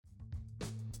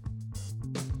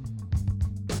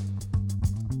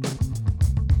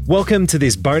Welcome to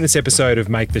this bonus episode of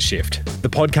Make the Shift, the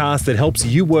podcast that helps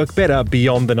you work better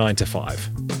beyond the 9 to 5.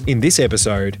 In this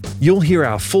episode, you'll hear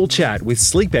our full chat with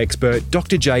sleep expert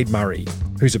Dr. Jade Murray,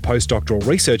 who's a postdoctoral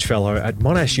research fellow at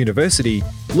Monash University,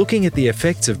 looking at the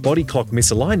effects of body clock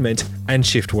misalignment and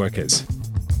shift workers.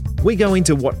 We go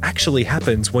into what actually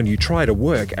happens when you try to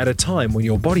work at a time when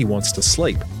your body wants to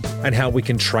sleep, and how we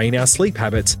can train our sleep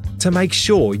habits to make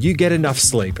sure you get enough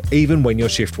sleep even when you're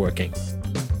shift working.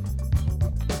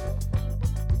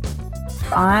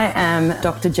 I am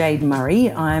Dr. Jade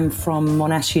Murray. I'm from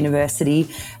Monash University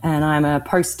and I'm a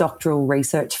postdoctoral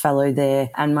research fellow there.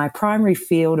 And my primary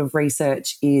field of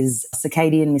research is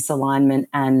circadian misalignment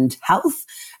and health,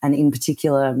 and in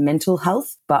particular mental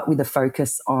health, but with a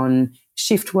focus on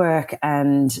shift work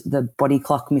and the body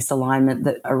clock misalignment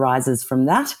that arises from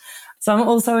that. So I'm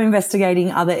also investigating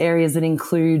other areas that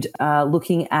include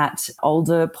looking at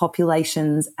older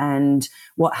populations and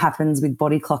what happens with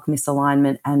body clock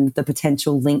misalignment and the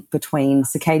potential link between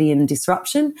circadian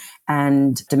disruption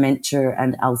and dementia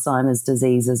and Alzheimer's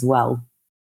disease as well.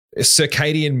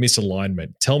 Circadian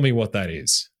misalignment. Tell me what that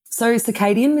is. So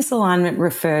circadian misalignment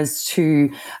refers to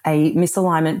a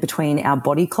misalignment between our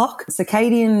body clock.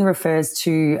 Circadian refers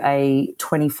to a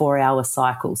 24-hour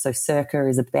cycle. So circa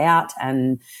is about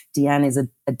and dian is a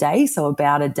day, so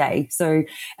about a day. So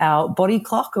our body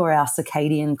clock or our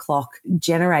circadian clock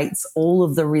generates all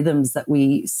of the rhythms that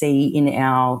we see in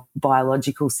our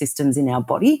biological systems in our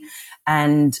body.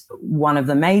 And one of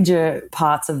the major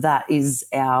parts of that is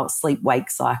our sleep-wake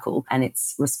cycle, and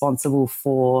it's responsible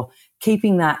for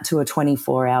keeping that to a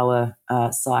 24-hour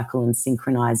cycle and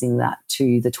synchronizing that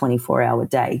to the 24-hour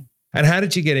day. And how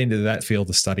did you get into that field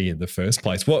of study in the first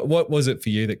place? What was it for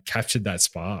you that captured that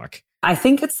spark? I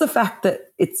think it's the fact that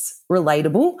it's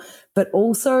relatable, but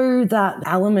also that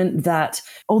element that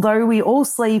although we all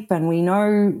sleep and we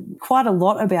know quite a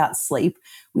lot about sleep,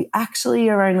 we actually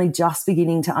are only just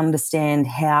beginning to understand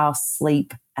how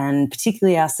sleep and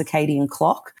particularly our circadian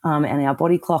clock and our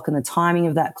body clock and the timing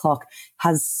of that clock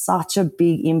has such a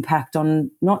big impact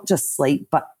on not just sleep,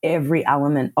 but every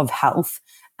element of health.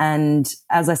 And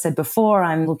as I said before,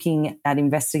 I'm looking at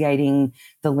investigating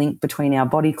the link between our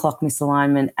body clock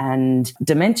misalignment and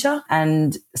dementia.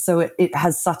 And so it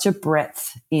has such a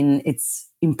breadth in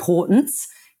its importance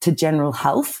to general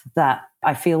health that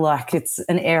I feel like it's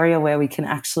an area where we can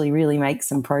actually really make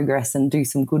some progress and do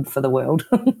some good for the world.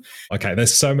 Okay,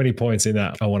 there's so many points in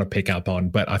that I want to pick up on,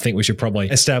 but I think we should probably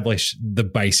establish the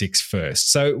basics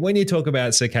first. So when you talk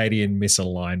about circadian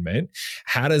misalignment,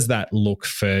 how does that look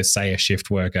for, say, a shift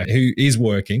worker who is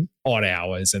working odd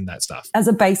hours and that stuff? As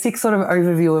a basic sort of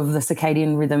overview of the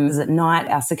circadian rhythms, at night,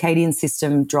 our circadian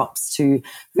system drops to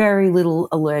very little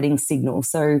alerting signal.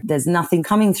 So there's nothing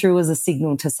coming through as a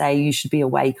signal to say you should be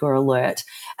awake or alert.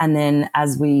 And then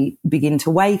as we begin to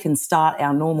wake and start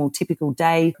our normal typical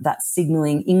day, that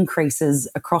signaling increases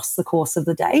across the course of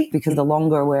the day because the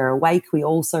longer we're awake, we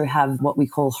also have what we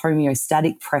call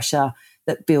homeostatic pressure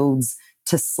that builds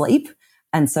to sleep.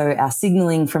 And so our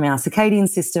signaling from our circadian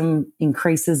system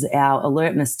increases our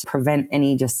alertness to prevent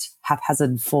any just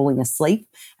haphazard falling asleep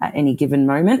at any given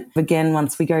moment. Again,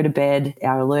 once we go to bed,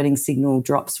 our alerting signal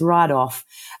drops right off.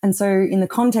 And so in the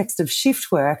context of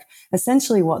shift work,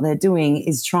 essentially what they're doing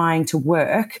is trying to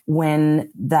work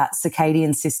when that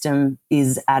circadian system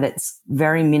is at its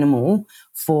very minimal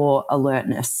for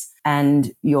alertness.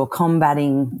 And you're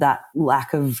combating that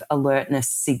lack of alertness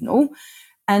signal.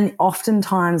 And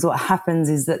oftentimes what happens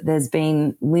is that there's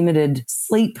been limited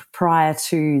sleep prior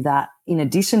to that, in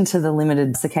addition to the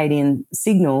limited circadian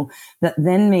signal, that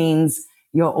then means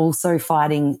you're also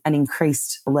fighting an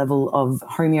increased level of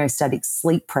homeostatic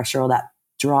sleep pressure or that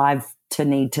drive to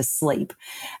need to sleep.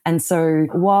 And so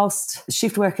whilst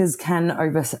shift workers can,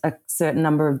 over a certain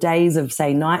number of days of,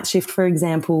 say, night shift, for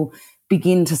example,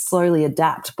 begin to slowly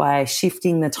adapt by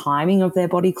shifting the timing of their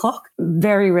body clock,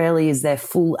 very rarely is there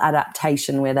full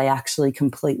adaptation where they actually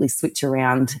completely switch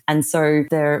around. And so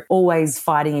they're always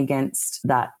fighting against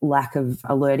that lack of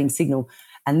alerting signal.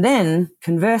 And then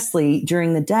conversely,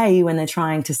 during the day when they're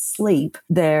trying to sleep,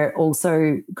 they're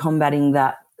also combating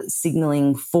that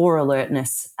signaling for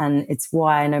alertness. And it's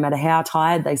why no matter how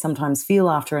tired they sometimes feel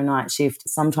after a night shift,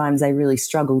 sometimes they really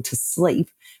struggle to sleep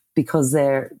because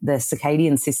their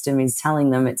circadian system is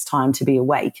telling them it's time to be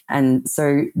awake. And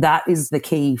so that is the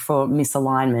key for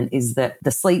misalignment, is that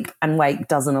the sleep and wake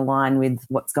doesn't align with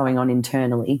what's going on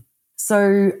internally.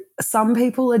 So some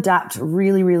people adapt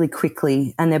really, really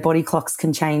quickly and their body clocks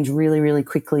can change really, really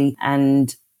quickly.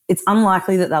 And it's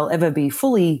unlikely that they'll ever be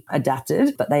fully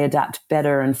adapted, but they adapt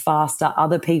better and faster.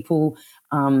 Other people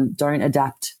don't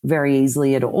adapt very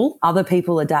easily at all. Other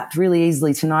people adapt really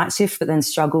easily to night shift, but then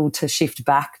struggle to shift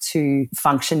back to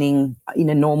functioning in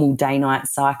a normal day-night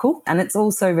cycle. And it's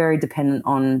also very dependent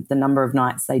on the number of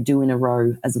nights they do in a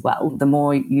row as well. The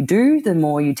more you do, the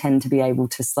more you tend to be able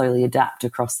to slowly adapt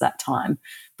across that time.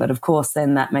 But of course,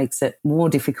 then that makes it more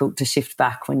difficult to shift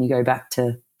back when you go back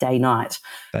to day-night.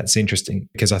 That's interesting,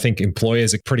 because I think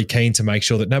employers are pretty keen to make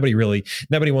sure that nobody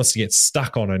wants to get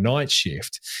stuck on a night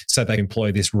shift. So they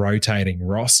employ this rotating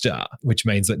roster, which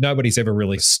means that nobody's ever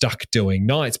really stuck doing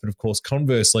nights. But of course,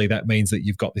 conversely, that means that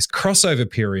you've got this crossover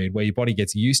period where your body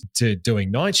gets used to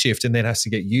doing night shift and then has to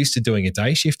get used to doing a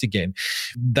day shift again.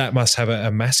 That must have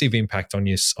a massive impact on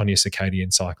your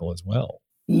circadian cycle as well.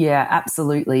 Yeah,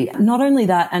 absolutely. Not only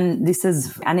that, and this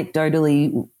is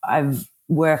anecdotally, I've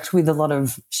worked with a lot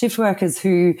of shift workers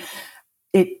who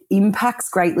it impacts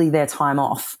greatly their time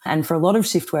off. And for a lot of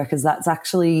shift workers, that's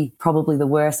actually probably the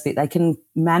worst bit. They can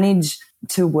manage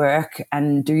to work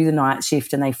and do the night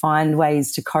shift, and they find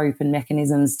ways to cope and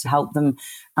mechanisms to help them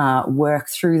work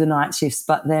through the night shifts.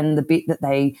 But then the bit that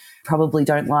they probably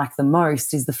don't like the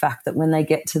most is the fact that when they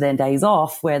get to their days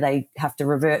off, where they have to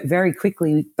revert very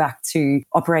quickly back to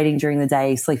operating during the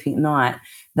day, sleeping at night,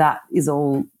 that is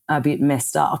all a bit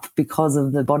messed up because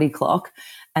of the body clock.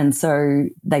 And so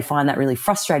they find that really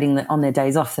frustrating that on their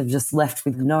days off, they've just left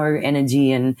with no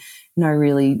energy and no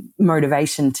really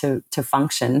motivation to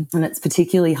function. And it's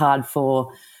particularly hard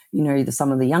for,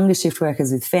 some of the younger shift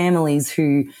workers with families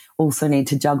who also need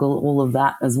to juggle all of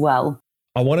that as well.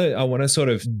 I want to sort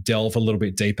of delve a little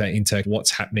bit deeper into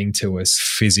what's happening to us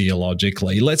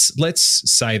physiologically. Let's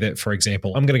say that, for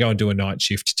example, I'm going to go and do a night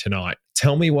shift tonight.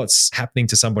 Tell me what's happening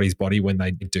to somebody's body when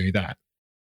they do that.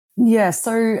 Yeah,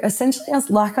 so essentially,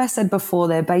 like I said before,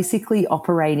 they're basically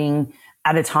operating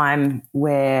at a time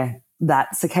where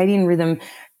that circadian rhythm,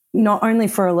 not only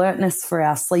for alertness for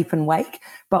our sleep and wake,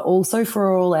 but also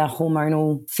for all our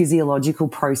hormonal physiological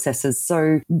processes.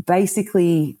 So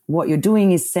basically what you're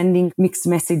doing is sending mixed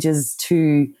messages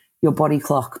to your body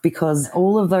clock, because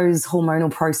all of those hormonal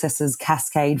processes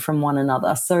cascade from one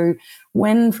another. So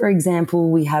when, for example,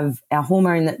 we have our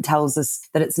hormone that tells us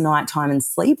that it's nighttime and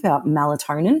sleep, our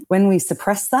melatonin, when we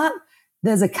suppress that,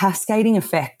 there's a cascading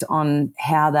effect on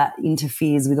how that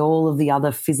interferes with all of the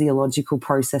other physiological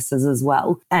processes as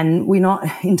well. And we're not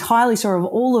entirely sure of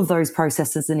all of those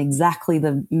processes and exactly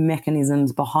the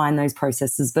mechanisms behind those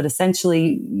processes, but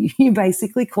essentially you're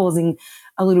basically causing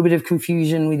a little bit of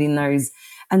confusion within those.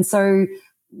 And so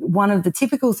one of the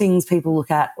typical things people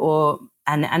look at,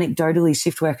 and anecdotally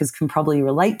shift workers can probably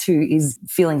relate to, is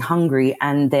feeling hungry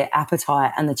and their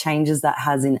appetite and the changes that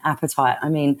has in appetite. I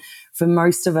mean, for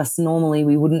most of us, normally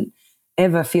we wouldn't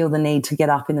ever feel the need to get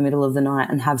up in the middle of the night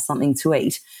and have something to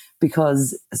eat,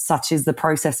 because such is the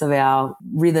process of our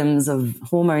rhythms of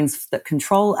hormones that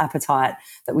control appetite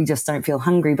that we just don't feel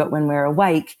hungry. But when we're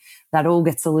awake, that all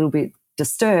gets a little bit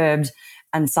disturbed,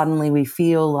 and suddenly we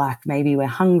feel like maybe we're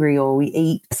hungry or we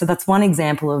eat. So that's one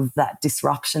example of that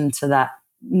disruption to that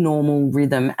normal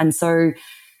rhythm. And so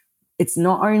it's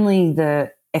not only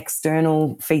the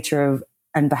external feature of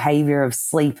and behavior of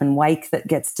sleep and wake that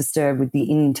gets disturbed with the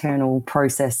internal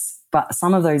process, but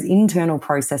some of those internal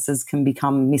processes can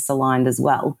become misaligned as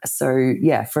well. So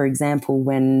yeah, for example,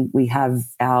 when we have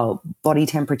our body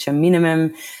temperature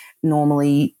minimum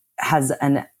normally has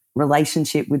a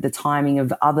relationship with the timing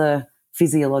of other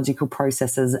physiological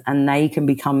processes, and they can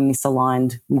become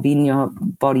misaligned within your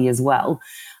body as well.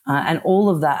 And all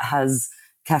of that has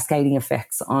cascading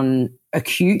effects on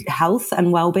acute health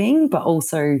and well-being, but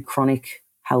also chronic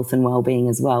health and well-being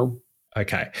as well.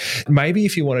 Okay. Maybe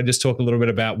if you want to just talk a little bit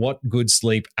about what good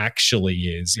sleep actually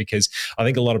is, because I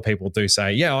think a lot of people do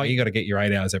say, you got to get your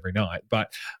 8 hours every night.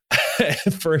 But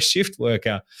for a shift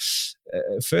worker,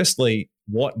 firstly,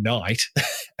 what night?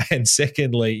 And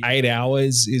secondly, 8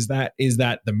 hours, is that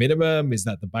the minimum? Is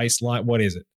that the baseline? What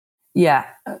is it? Yeah,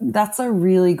 that's a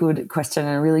really good question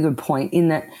and a really good point, in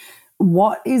that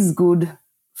what is good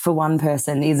for one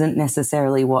person isn't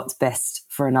necessarily what's best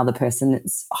for another person.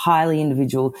 It's highly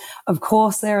individual. Of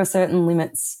course, there are certain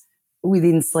limits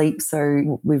within sleep.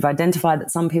 So we've identified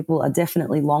that some people are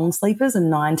definitely long sleepers, and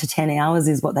 9 to 10 hours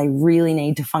is what they really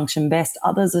need to function best.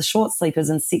 Others are short sleepers,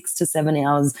 and 6 to 7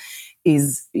 hours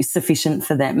is sufficient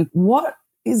for them. What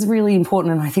is really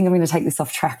important, and I think I'm going to take this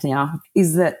off track now,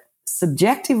 is that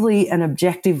subjectively and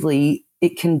objectively,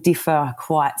 it can differ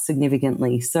quite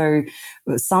significantly. So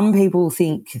some people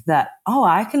think that,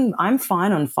 I'm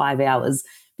fine on 5 hours,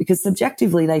 because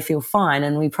subjectively they feel fine.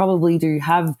 And we probably do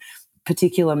have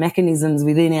particular mechanisms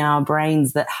within our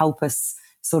brains that help us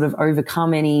sort of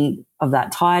overcome any of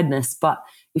that tiredness. But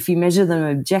if you measure them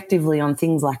objectively on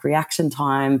things like reaction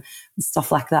time,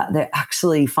 stuff like that, they're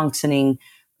actually functioning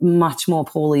much more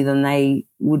poorly than they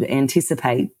would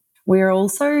anticipate. We're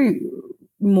also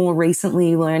more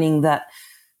recently learning that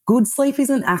good sleep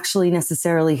isn't actually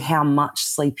necessarily how much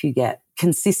sleep you get.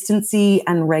 Consistency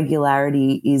and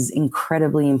regularity is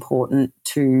incredibly important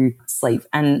to sleep.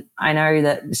 And I know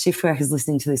that shift workers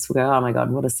listening to this will go, oh my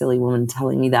God, what a silly woman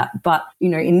telling me that. But,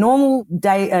 in normal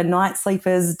night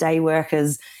sleepers, day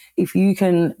workers, if you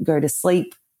can go to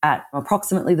sleep at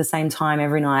approximately the same time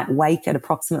every night, wake at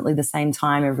approximately the same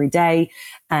time every day,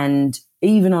 and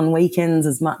even on weekends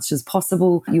as much as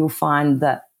possible, you'll find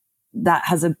that that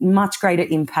has a much greater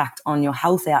impact on your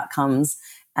health outcomes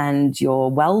and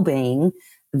your well-being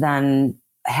than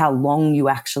how long you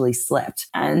actually slept.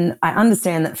 And I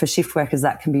understand that for shift workers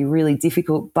that can be really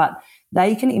difficult, but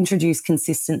they can introduce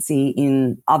consistency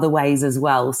in other ways as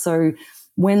well. So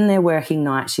when they're working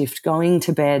night shift, going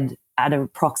to bed at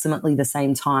approximately the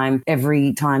same time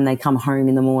every time they come home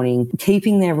in the morning,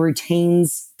 keeping their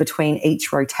routines between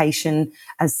each rotation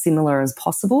as similar as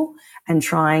possible, and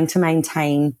trying to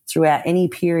maintain throughout any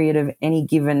period of any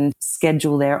given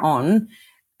schedule they're on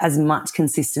as much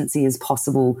consistency as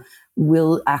possible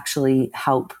will actually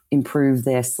help improve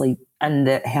their sleep and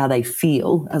how they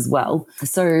feel as well.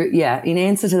 So yeah, in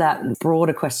answer to that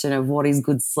broader question of what is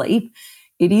good sleep,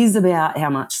 it is about how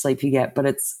much sleep you get, but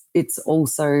it's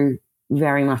also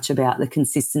very much about the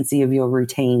consistency of your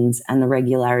routines and the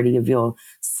regularity of your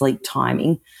sleep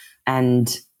timing.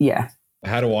 And yeah.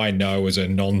 How do I know as a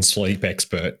non-sleep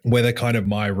expert whether kind of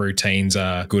my routines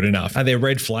are good enough? Are there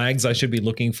red flags I should be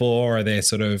looking for? Are there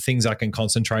sort of things I can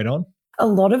concentrate on? A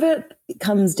lot of it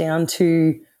comes down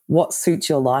to what suits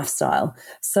your lifestyle.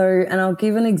 So, and I'll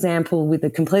give an example with a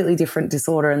completely different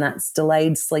disorder, and that's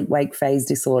delayed sleep-wake phase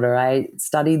disorder. I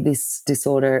studied this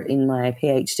disorder in my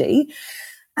PhD.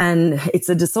 And it's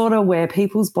a disorder where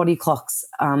people's body clocks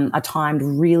are timed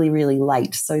really, really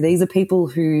late. So these are people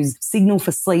whose signal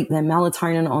for sleep, their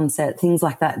melatonin onset, things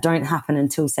like that don't happen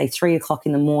until, say, 3 o'clock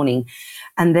in the morning.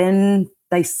 And then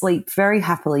they sleep very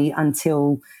happily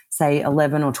until, say,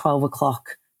 11 or 12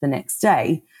 o'clock the next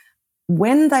day.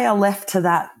 When they are left to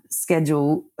that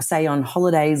schedule, say on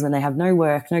holidays when they have no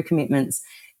work, no commitments,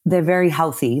 they're very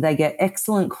healthy. They get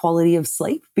excellent quality of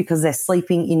sleep because they're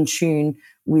sleeping in tune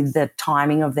with the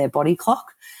timing of their body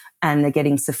clock, and they're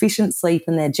getting sufficient sleep,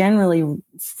 and they're generally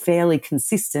fairly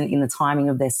consistent in the timing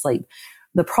of their sleep.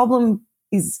 The problem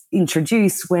is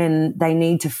introduced when they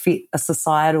need to fit a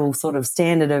societal sort of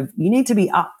standard of you need to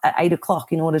be up at 8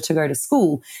 o'clock in order to go to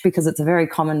school, because it's a very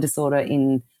common disorder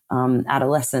in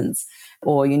adolescence,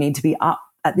 or you need to be up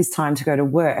at this time to go to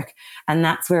work. And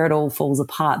that's where it all falls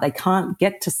apart. They can't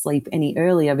get to sleep any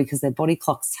earlier because their body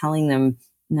clock's telling them,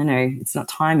 no, it's not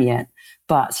time yet.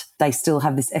 But they still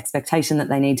have this expectation that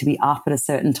they need to be up at a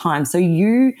certain time. So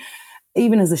you,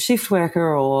 even as a shift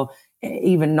worker or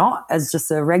even not as just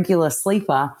a regular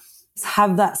sleeper,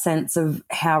 have that sense of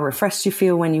how refreshed you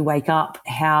feel when you wake up,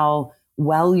 how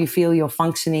well you feel you're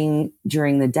functioning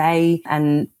during the day,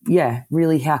 and yeah,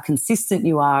 really how consistent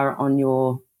you are on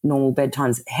your normal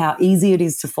bedtimes, how easy it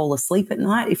is to fall asleep at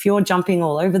night. If you're jumping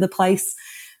all over the place,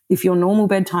 if your normal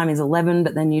bedtime is 11,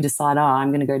 but then you decide, I'm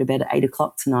going to go to bed at 8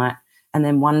 o'clock tonight, and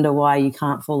then wonder why you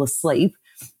can't fall asleep,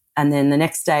 and then the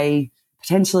next day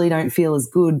potentially don't feel as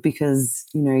good because,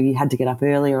 you had to get up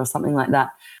earlier or something like that.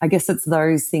 I guess it's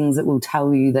those things that will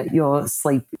tell you that your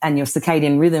sleep and your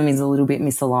circadian rhythm is a little bit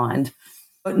misaligned.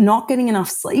 But not getting enough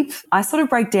sleep, I sort of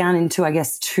break down into, I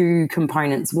guess, two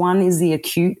components. One is the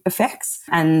acute effects,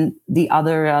 and the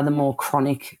other are the more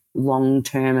chronic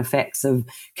long-term effects of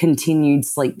continued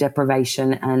sleep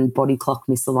deprivation and body clock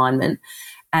misalignment.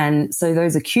 And so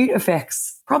those acute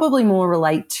effects probably more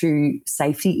relate to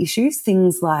safety issues,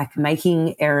 things like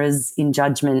making errors in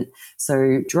judgment.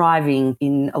 So driving,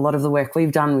 in a lot of the work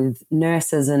we've done with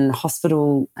nurses and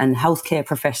hospital and healthcare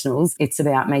professionals, it's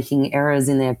about making errors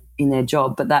in their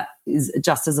job, but that is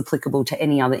just as applicable to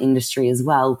any other industry as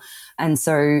well. And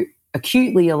so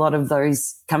acutely, a lot of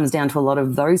those comes down to a lot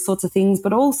of those sorts of things,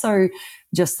 but also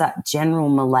just that general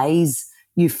malaise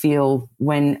you feel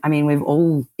when, we've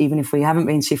all, even if we haven't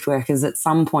been shift workers, at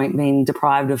some point been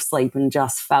deprived of sleep and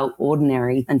just felt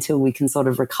ordinary until we can sort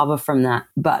of recover from that.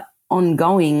 But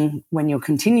ongoing, when you're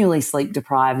continually sleep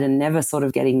deprived and never sort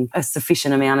of getting a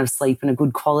sufficient amount of sleep and a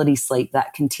good quality sleep,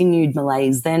 that continued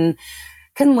malaise then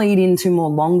can lead into more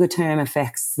longer term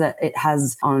effects that it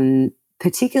has on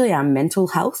particularly our mental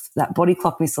health. That body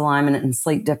clock misalignment and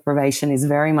sleep deprivation is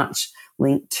very much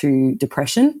linked to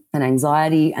depression and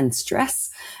anxiety and stress.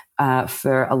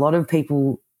 For a lot of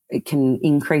people, it can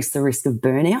increase the risk of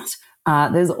burnout.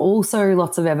 There's also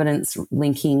lots of evidence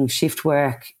linking shift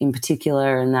work in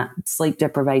particular and that sleep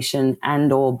deprivation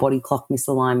and or body clock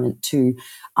misalignment to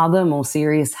other more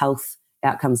serious health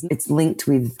outcomes. It's linked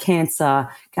with cancer,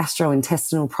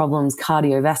 gastrointestinal problems,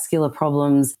 cardiovascular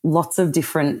problems, lots of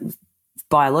different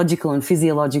biological and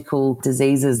physiological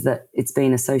diseases that it's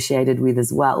been associated with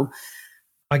as well.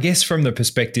 I guess from the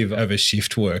perspective of a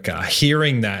shift worker,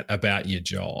 hearing that about your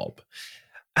job,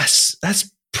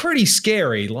 that's pretty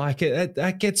scary. Like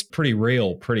that gets pretty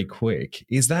real pretty quick.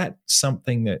 Is that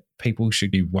something that people should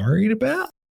be worried about?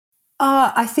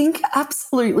 I think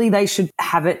absolutely they should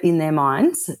have it in their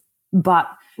minds, but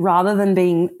rather than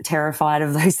being terrified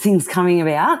of those things coming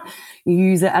about,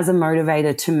 use it as a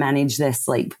motivator to manage their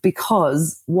sleep,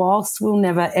 because whilst we'll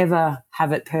never ever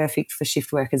have it perfect for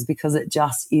shift workers because it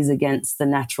just is against the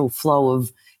natural flow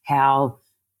of how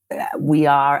we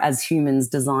are as humans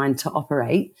designed to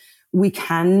operate, we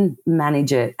can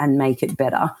manage it and make it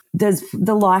better. There's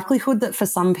the likelihood that for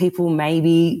some people,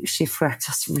 maybe shift work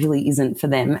just really isn't for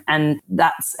them, and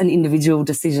that's an individual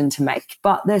decision to make.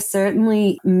 But there's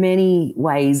certainly many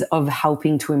ways of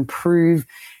helping to improve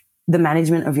the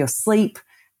management of your sleep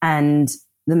and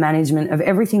the management of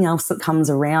everything else that comes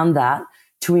around that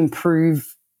to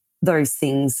improve those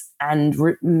things and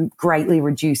greatly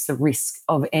reduce the risk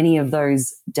of any of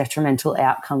those detrimental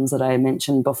outcomes that I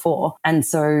mentioned before. And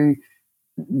so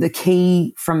the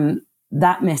key from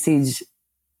that message,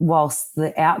 whilst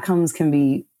the outcomes can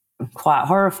be quite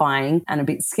horrifying and a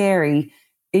bit scary,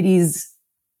 it is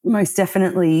most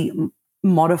definitely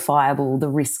modifiable, the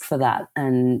risk for that,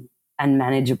 and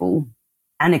manageable.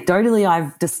 Anecdotally,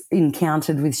 I've just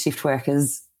encountered with shift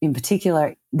workers in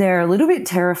particular, they're a little bit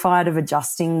terrified of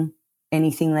adjusting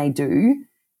anything they do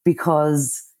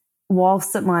because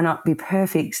whilst it might not be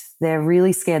perfect, they're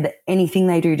really scared that anything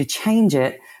they do to change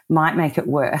it might make it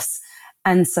worse.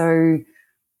 And so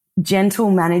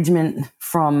gentle management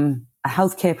from a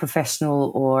healthcare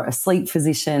professional or a sleep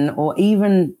physician or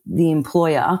even the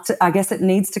employer, I guess it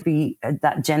needs to be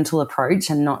that gentle approach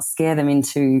and not scare them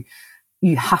into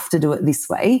you have to do it this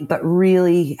way, but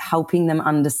really helping them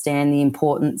understand the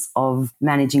importance of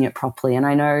managing it properly. And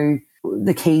I know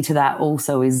the key to that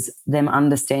also is them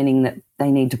understanding that they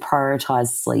need to prioritize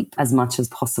sleep as much as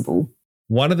possible.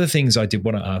 One of the things I did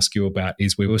want to ask you about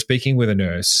is we were speaking with a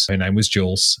nurse. Her name was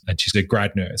Jules, and she's a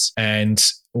grad nurse. And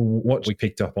what we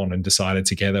picked up on and decided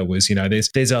together was, you know,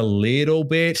 there's a little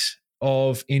bit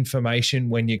of information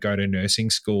when you go to nursing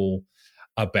school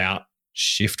about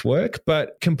shift work,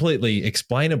 but completely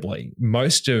explainably,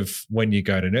 most of when you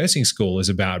go to nursing school is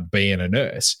about being a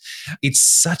nurse. It's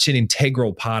such an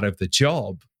integral part of the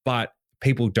job, but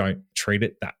people don't treat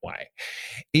it that way.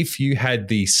 If you had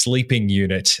the sleeping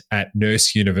unit at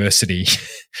Nurse University,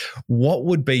 what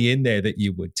would be in there that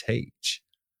you would teach?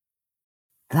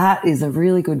 That is a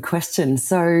really good question.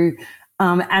 So,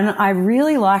 and I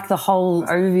really like the whole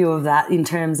overview of that in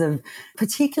terms of,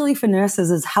 particularly for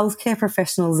nurses as healthcare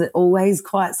professionals, it always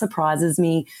quite surprises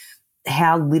me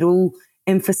how little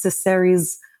emphasis there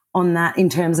is on that in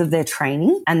terms of their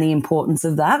training and the importance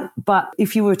of that. But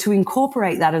if you were to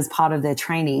incorporate that as part of their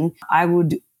training, I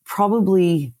would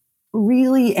probably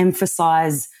really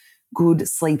emphasize good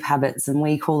sleep habits, and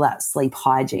we call that sleep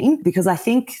hygiene, because I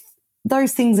think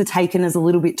those things are taken as a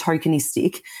little bit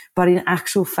tokenistic, but in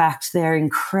actual fact, they're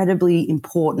incredibly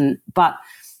important. But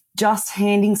just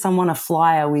handing someone a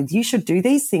flyer with, you should do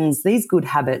these things, these good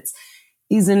habits,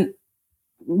 isn't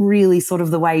really sort of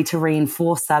the way to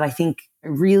reinforce that. I think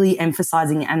really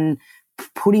emphasizing and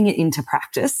putting it into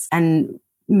practice and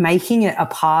making it a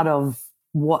part of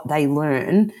what they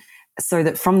learn so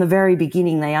that from the very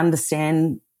beginning they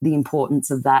understand the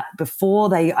importance of that before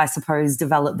they, I suppose,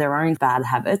 develop their own bad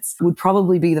habits would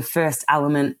probably be the first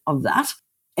element of that.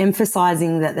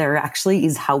 Emphasizing that there actually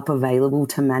is help available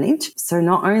to manage. So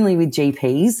not only with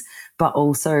GPs, but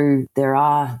also there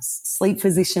are sleep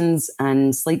physicians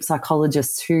and sleep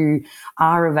psychologists who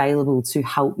are available to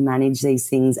help manage these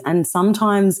things. And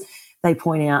sometimes they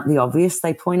point out the obvious,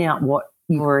 they point out what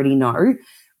you already know,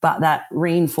 but that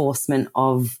reinforcement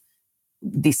of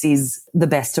this is the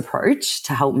best approach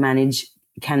to help manage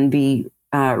can be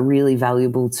really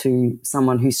valuable to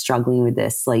someone who's struggling with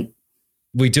their sleep.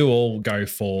 We do all go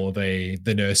for the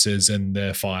nurses and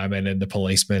the firemen and the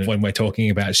policemen when we're talking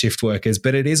about shift workers,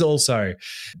 but it is also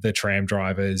the tram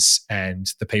drivers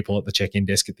and the people at the check-in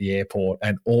desk at the airport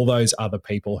and all those other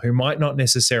people who might not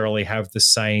necessarily have the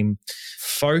same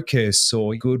focus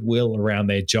or goodwill around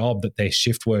their job that they're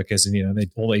shift workers,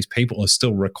 and all these people are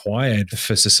still required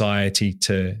for society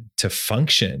to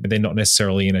function. They're not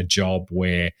necessarily in a job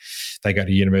where they go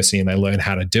to university and they learn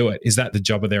how to do it. Is that the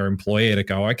job of their employer to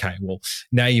go, okay, well,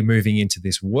 now you're moving into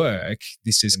this work.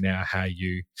 This is now how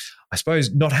you, I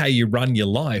suppose, not how you run your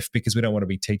life, because we don't want to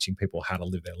be teaching people how to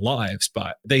live their lives,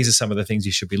 but these are some of the things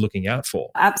you should be looking out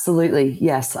for. Absolutely.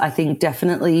 Yes, I think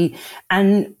definitely.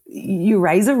 And you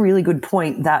raise a really good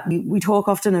point that we talk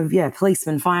often of,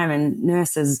 policemen, firemen,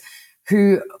 nurses,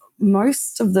 who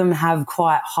most of them have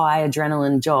quite high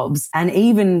adrenaline jobs. And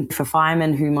even for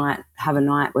firemen who might have a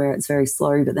night where it's very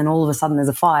slow, but then all of a sudden there's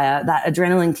a fire, that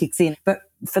adrenaline kicks in. But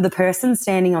for the person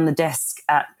standing on the desk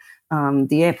at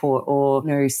the airport,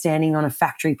 or standing on a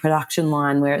factory production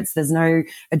line where there's no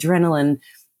adrenaline,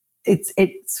 it's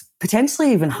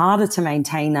potentially even harder to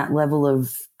maintain that level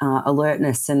of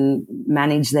alertness and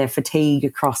manage their fatigue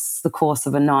across the course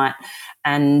of a night,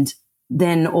 and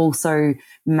then also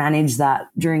manage that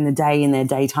during the day in their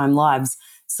daytime lives.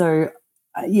 So,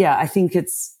 I think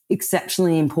it's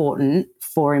exceptionally important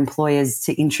for employers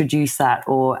to introduce that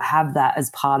or have that as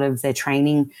part of their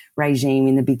training regime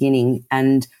in the beginning.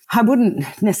 And I wouldn't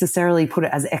necessarily put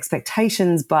it as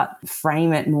expectations, but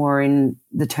frame it more in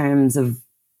the terms of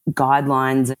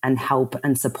guidelines and help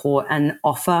and support, and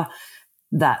offer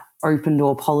that open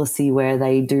door policy where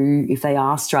they do, if they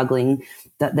are struggling,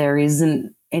 that there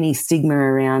isn't any stigma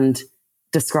around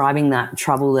describing that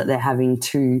trouble that they're having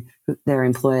to their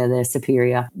employer, their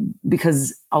superior,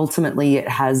 because ultimately it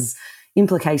has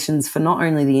implications for not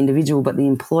only the individual but the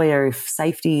employer. If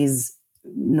safety is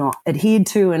not adhered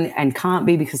to and can't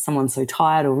be because someone's so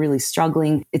tired or really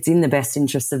struggling, it's in the best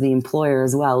interest of the employer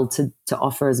as well to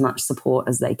offer as much support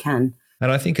as they can.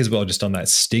 And I think as well, just on that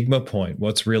stigma point,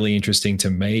 what's really interesting to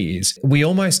me is we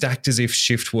almost act as if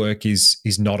shift work is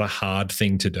not a hard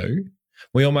thing to do.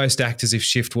 We almost act as if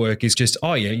shift work is just,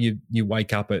 you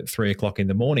wake up at 3 o'clock in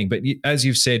the morning. But as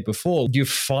you've said before, you're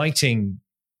fighting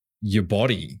your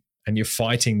body and you're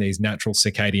fighting these natural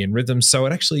circadian rhythms. So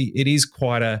it is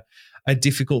quite a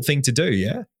difficult thing to do,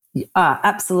 yeah?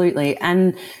 Absolutely.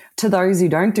 And to those who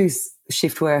don't do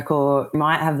shift work or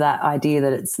might have that idea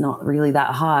that it's not really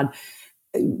that hard,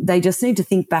 they just need to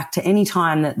think back to any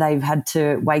time that they've had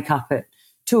to wake up at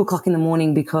 2 o'clock in the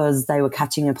morning because they were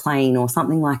catching a plane or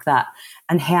something like that,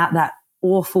 and how that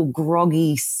awful,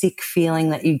 groggy, sick feeling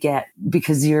that you get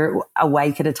because you're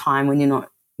awake at a time when you're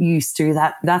not used to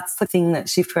that. That's the thing that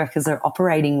shift workers are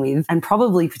operating with, and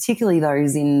probably particularly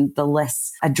those in the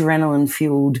less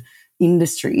adrenaline-fueled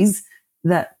industries,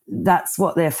 that's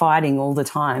what they're fighting all the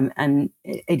time. And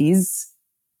it is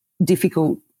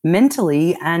difficult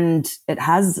mentally, and it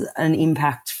has an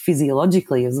impact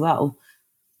physiologically as well.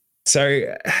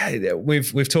 So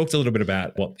we've talked a little bit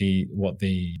about what the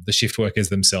shift workers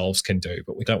themselves can do,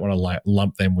 but we don't want to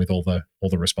lump them with all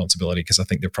the responsibility, because I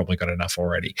think they've probably got enough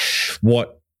already.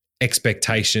 What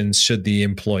expectations should the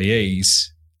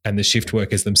employees and the shift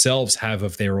workers themselves have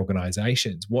of their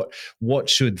organisations? What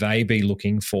should they be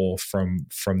looking for from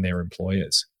their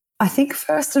employers? I think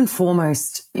first and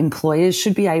foremost, employers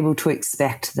should be able to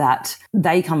expect that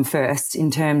they come first in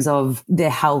terms of their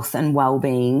health and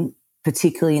well-being,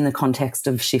 particularly in the context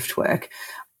of shift work.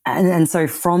 And so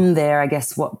from there, I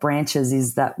guess what branches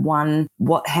is that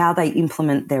how they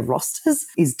implement their rosters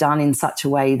is done in such a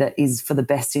way that is for the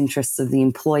best interests of the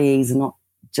employees and not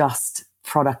just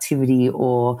productivity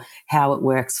or how it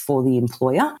works for the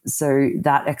employer. So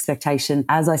that expectation,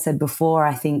 as I said before,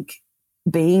 I think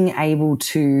being able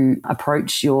to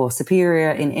approach your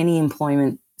superior in any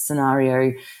employment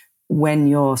scenario when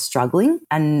you're struggling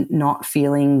and not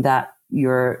feeling that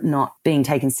you're not being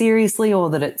taken seriously or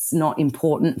that it's not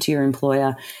important to your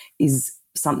employer is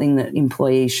something that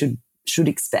employees should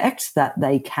expect, that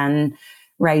they can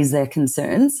raise their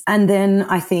concerns. And then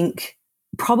I think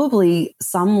probably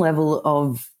some level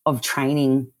of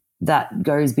training that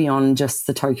goes beyond just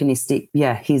the tokenistic,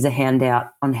 here's a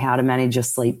handout on how to manage your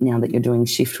sleep now that you're doing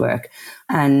shift work.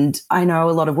 And I know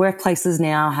a lot of workplaces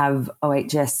now have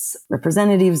OHS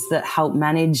representatives that help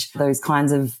manage those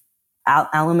kinds of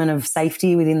element of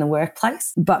safety within the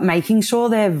workplace, but making sure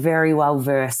they're very well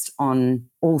versed on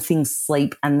all things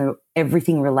sleep and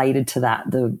everything related to that,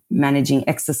 the managing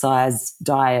exercise,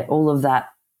 diet, all of that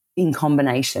in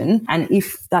combination. And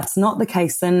if that's not the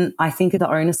case, then I think the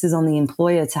onus is on the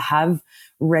employer to have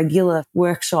regular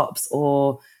workshops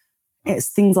or It's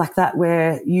things like that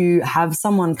where you have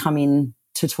someone come in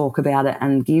to talk about it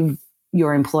and give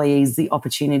your employees the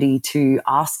opportunity to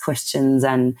ask questions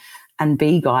and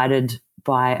be guided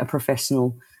by a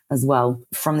professional as well.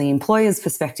 From the employer's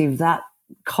perspective, that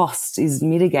cost is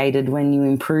mitigated when you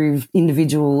improve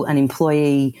individual and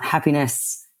employee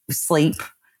happiness, sleep,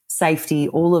 safety,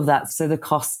 all of that. So the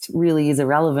cost really is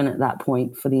irrelevant at that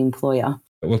point for the employer.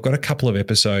 We've got a couple of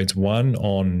episodes, one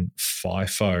on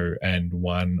FIFO and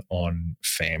one on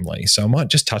family. So I might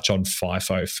just touch on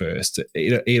FIFO first.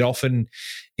 It often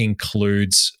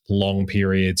includes long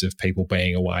periods of people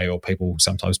being away or people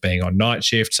sometimes being on night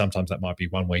shift. Sometimes that might be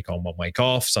 1 week on, 1 week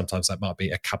off. Sometimes that might be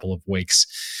a couple of weeks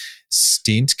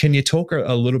stint. Can you talk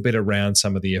a little bit around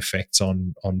some of the effects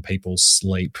on people's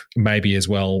sleep? Maybe as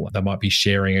well, they might be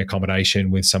sharing accommodation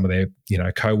with some of their,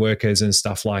 co-workers and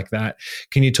stuff like that.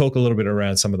 Can you talk a little bit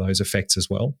around some of those effects as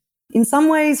well? In some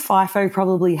ways, FIFO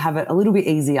probably have it a little bit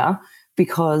easier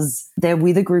because they're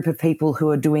with a group of people who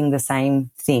are doing the same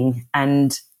thing.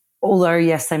 And although,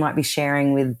 yes, they might be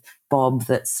sharing with Bob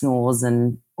that snores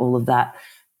and all of that,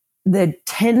 they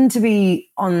tend to be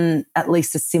on at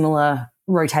least a similar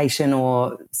rotation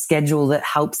or schedule that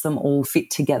helps them all fit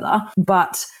together.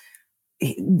 But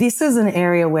this is an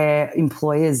area where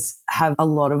employers have a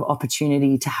lot of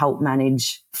opportunity to help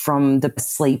manage from the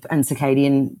sleep and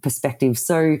circadian perspective.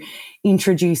 So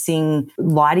introducing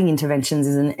lighting interventions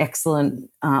is an excellent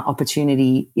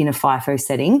opportunity in a FIFO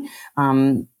setting.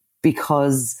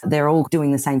 Because they're all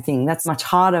doing the same thing. That's much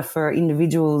harder for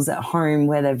individuals at home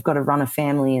where they've got to run a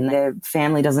family and their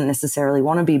family doesn't necessarily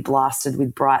want to be blasted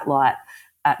with bright light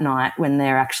at night when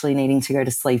they're actually needing to go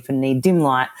to sleep and need dim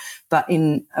light. But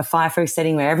in a FIFO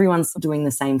setting where everyone's doing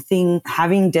the same thing,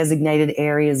 having designated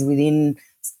areas within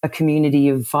a community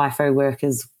of FIFO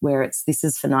workers where this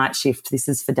is for night shift, this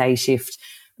is for day shift,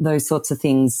 those sorts of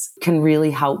things can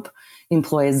really help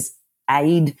employers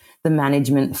aid the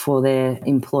management for their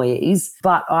employees.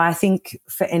 But I think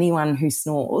for anyone who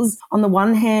snores, on the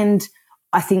one hand,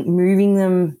 I think moving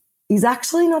them is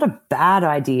actually not a bad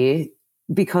idea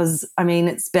because,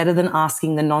 it's better than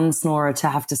asking the non-snorer to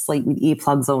have to sleep with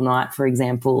earplugs all night, for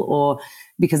example, or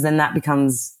because then that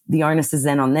becomes the onus is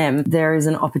then on them. There is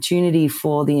an opportunity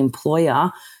for the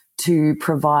employer to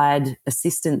provide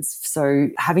assistance. So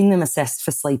having them assessed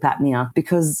for sleep apnea,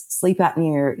 because sleep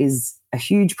apnea is a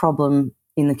huge problem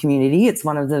in the community. It's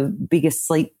one of the biggest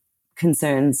sleep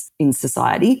concerns in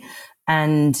society.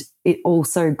 And it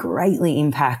also greatly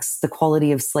impacts the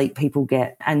quality of sleep people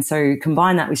get. And so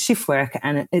combine that with shift work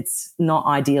and it's not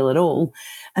ideal at all.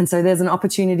 And so there's an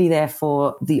opportunity there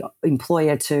for the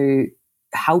employer to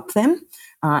help them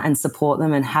and support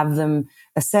them and have them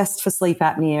assessed for sleep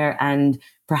apnea and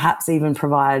perhaps even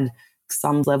provide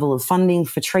some level of funding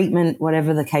for treatment,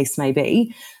 whatever the case may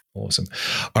be. Awesome.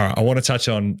 All right. I want to touch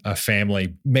on a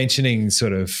family, mentioning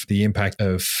sort of the impact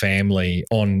of family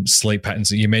on sleep patterns.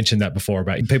 You mentioned that before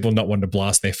about people not wanting to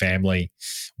blast their family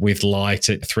with light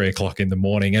at 3 o'clock in the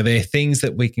morning. Are there things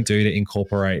that we can do to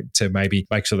incorporate to maybe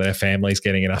make sure that our family's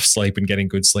getting enough sleep and getting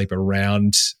good sleep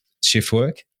around shift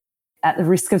work? At the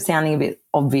risk of sounding a bit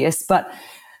obvious, but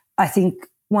I think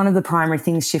one of the primary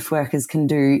things shift workers can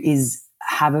do is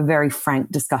have a very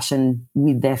frank discussion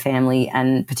with their family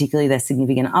and particularly their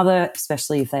significant other,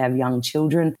 especially if they have young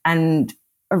children. And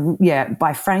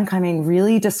by frank, I mean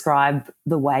really describe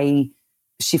the way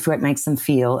shift work makes them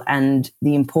feel and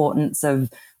the importance of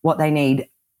what they need.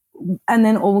 And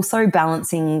then also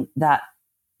balancing that,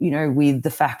 with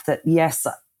the fact that, yes,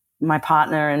 my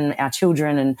partner and our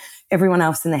children and everyone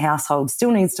else in the household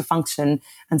still needs to function.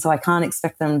 And so I can't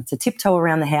expect them to tiptoe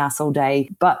around the house all day.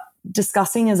 But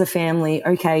discussing as a family,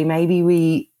 okay, maybe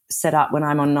we set up when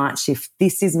I'm on night shift,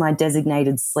 this is my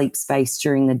designated sleep space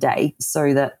during the day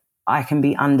so that I can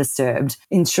be undisturbed.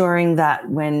 Ensuring that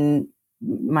when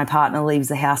my partner leaves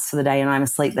the house for the day and I'm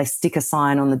asleep, they stick a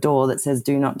sign on the door that says,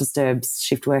 do not disturb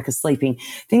shift workers sleeping,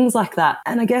 things like that.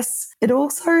 And I guess it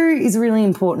also is really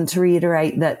important to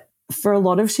reiterate that for a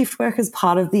lot of shift workers,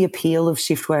 part of the appeal of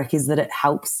shift work is that it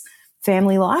helps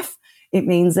family life. It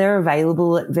means they're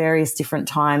available at various different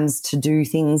times to do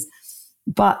things,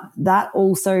 but that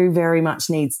also very much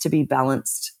needs to be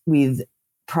balanced with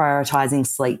prioritizing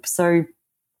sleep. So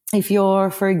if you're,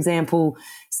 for example,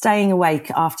 staying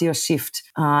awake after your shift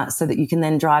so that you can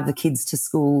then drive the kids to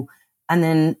school and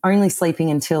then only sleeping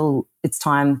until it's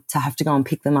time to have to go and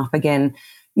pick them up again,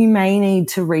 you may need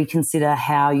to reconsider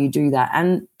how you do that.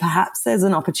 And perhaps there's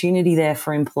an opportunity there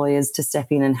for employers to step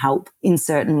in and help in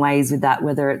certain ways with that,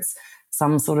 whether it's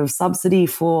some sort of subsidy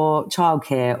for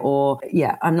childcare or,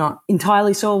 I'm not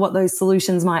entirely sure what those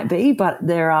solutions might be, but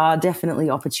there are definitely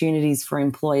opportunities for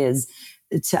employers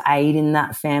to aid in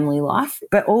that family life.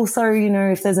 But also, you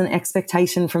know, if there's an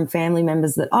expectation from family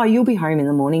members that, oh, you'll be home in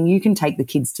the morning, you can take the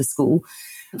kids to school,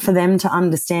 for them to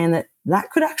understand that that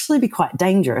could actually be quite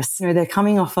dangerous. You know, they're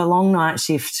coming off a long night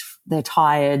shift, they're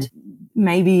tired.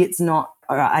 Maybe it's not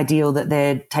ideal that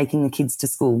they're taking the kids to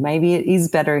school. Maybe it is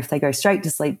better if they go straight to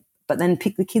sleep, but then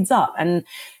pick the kids up, and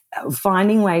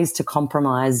finding ways to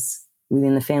compromise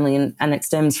within the family. And it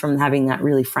stems from having that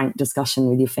really frank discussion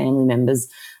with your family members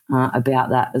about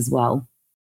that as well.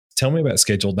 Tell me about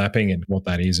scheduled napping and what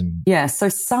that is. Yeah, so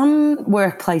some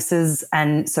workplaces,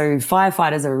 and so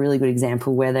firefighters are a really good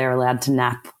example where they're allowed to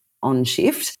nap on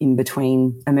shift in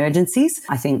between emergencies.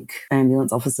 I think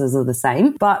ambulance officers are the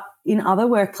same. But in other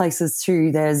workplaces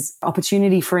too, there's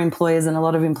opportunity for employers, and a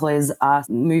lot of employers are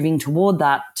moving toward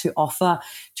that, to offer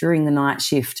during the night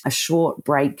shift a short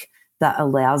break that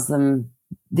allows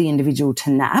the individual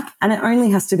to nap. And it only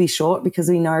has to be short, because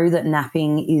we know that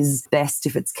napping is best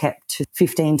if it's kept to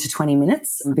 15 to 20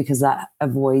 minutes, because that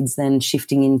avoids then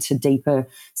shifting into deeper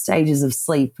stages of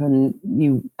sleep, and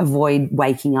you avoid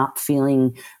waking up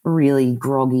feeling really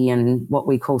groggy and what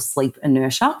we call sleep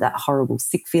inertia, that horrible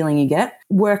sick feeling you get.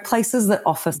 Workplaces that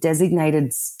offer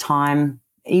designated time,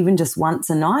 even just once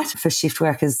a night, for shift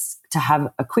workers to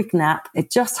have a quick nap, it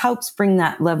just helps bring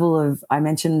that level of, I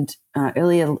mentioned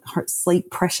earlier, sleep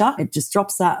pressure. It just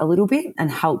drops that a little bit and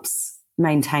helps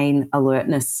maintain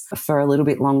alertness for a little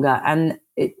bit longer. And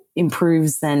it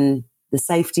improves then the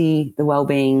safety, the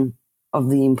well-being of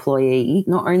the employee,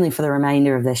 not only for the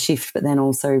remainder of their shift, but then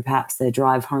also perhaps their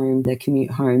drive home, their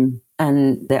commute home,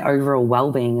 and their overall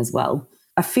well-being as well.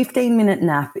 A 15-minute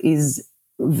nap is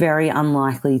very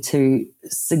unlikely to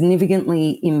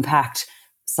significantly impact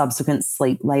subsequent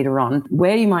sleep later on.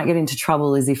 Where you might get into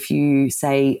trouble is if you,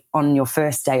 say, on your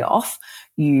first day off,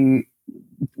 you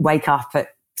wake up at,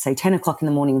 say, 10 o'clock in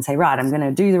the morning and say, right, I'm going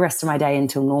to do the rest of my day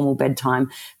until normal bedtime.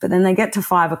 But then they get to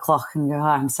 5 o'clock and go, oh,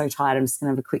 I'm so tired, I'm just going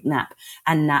to have a quick nap,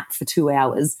 and nap for 2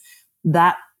 hours.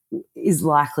 That is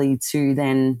likely to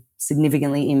then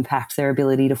significantly impact their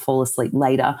ability to fall asleep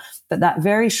later. But that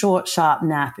very short, sharp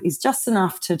nap is just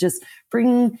enough to just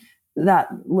bring that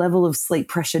level of sleep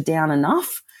pressure down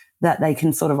enough that they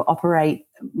can sort of operate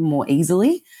more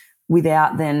easily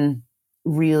without then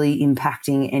really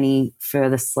impacting any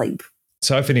further sleep.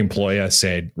 So if an employer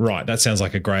said, right, that sounds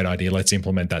like a great idea, let's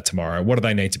implement that tomorrow, what do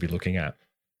they need to be looking at?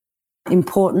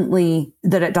 Importantly,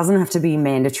 that it doesn't have to be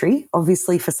mandatory.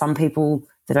 Obviously, for some people,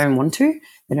 they don't want to,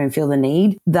 they don't feel the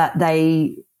need, that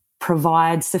they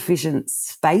provide sufficient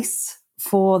space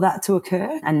for that to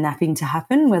occur and napping to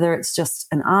happen, whether it's just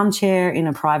an armchair in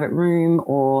a private room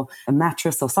or a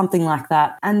mattress or something like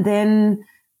that. And then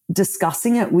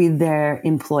discussing it with their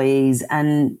employees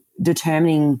and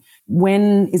determining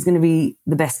when is going to be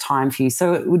the best time for you.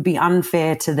 So it would be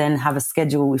unfair to then have a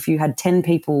schedule. If you had 10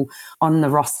 people on the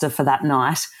roster for that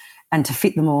night, and to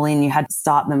fit them all in, you had to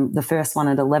start them, the first one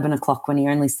at 11 o'clock when he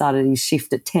only started his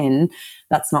shift at 10.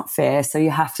 That's not fair. So you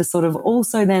have to sort of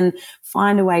also then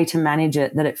find a way to manage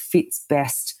it that it fits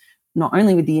best, not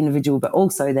only with the individual, but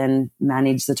also then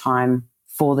manage the time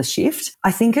for the shift.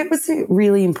 I think it was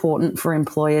really important for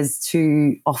employers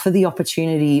to offer the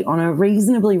opportunity on a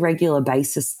reasonably regular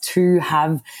basis to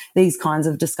have these kinds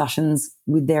of discussions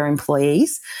with their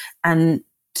employees, and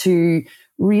to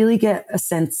really get a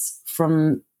sense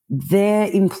from their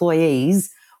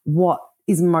employees what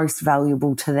is most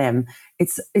valuable to them.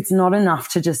 It's not enough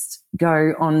to just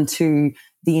go onto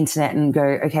the internet and go,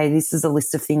 okay, this is a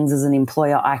list of things as an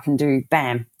employer I can do,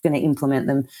 bam, going to implement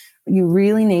them. You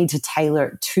really need to tailor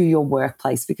it to your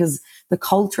workplace, because the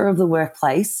culture of the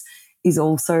workplace is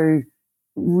also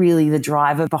really the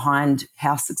driver behind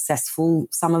how successful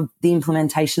some of the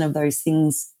implementation of those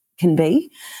things can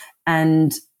be.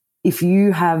 And if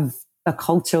you have a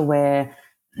culture where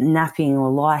napping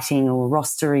or lighting or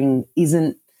rostering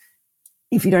isn't,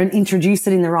 if you don't introduce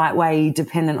it in the right way,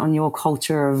 dependent on your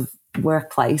culture of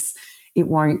workplace, it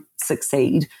won't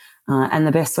succeed. And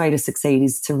the best way to succeed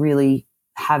is to really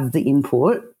have the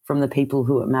input from the people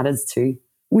who it matters to.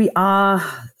 We are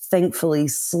thankfully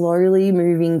slowly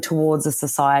moving towards a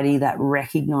society that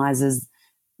recognises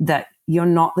that you're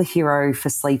not the hero for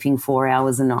sleeping 4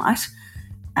 hours a night,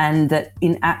 and that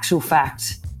in actual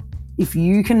fact, if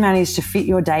you can manage to fit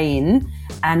your day in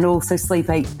and also sleep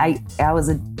eight hours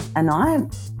a night,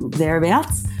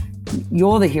 thereabouts,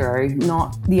 you're the hero,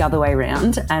 not the other way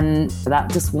around. And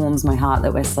that just warms my heart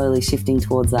that we're slowly shifting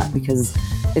towards that, because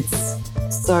it's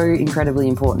so incredibly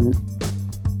important.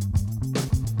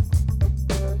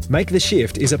 Make the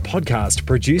Shift is a podcast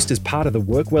produced as part of the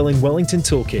Work Well in Wellington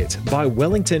Toolkit by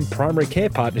Wellington Primary Care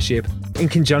Partnership in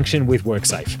conjunction with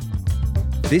WorkSafe.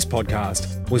 This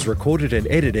podcast was recorded and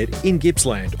edited in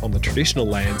Gippsland on the traditional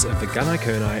lands of the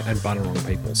Gunai-Kurnai and Bunurong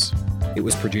peoples. It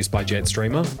was produced by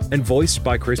Jetstreamer and voiced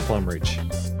by Chris Plumridge.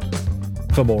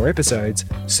 For more episodes,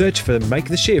 search for Make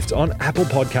the Shift on Apple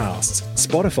Podcasts,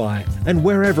 Spotify, and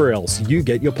wherever else you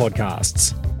get your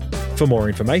podcasts. For more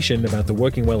information about the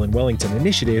Working Well in Wellington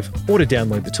initiative or to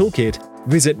download the toolkit,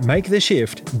 visit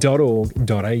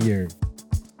maketheshift.org.au.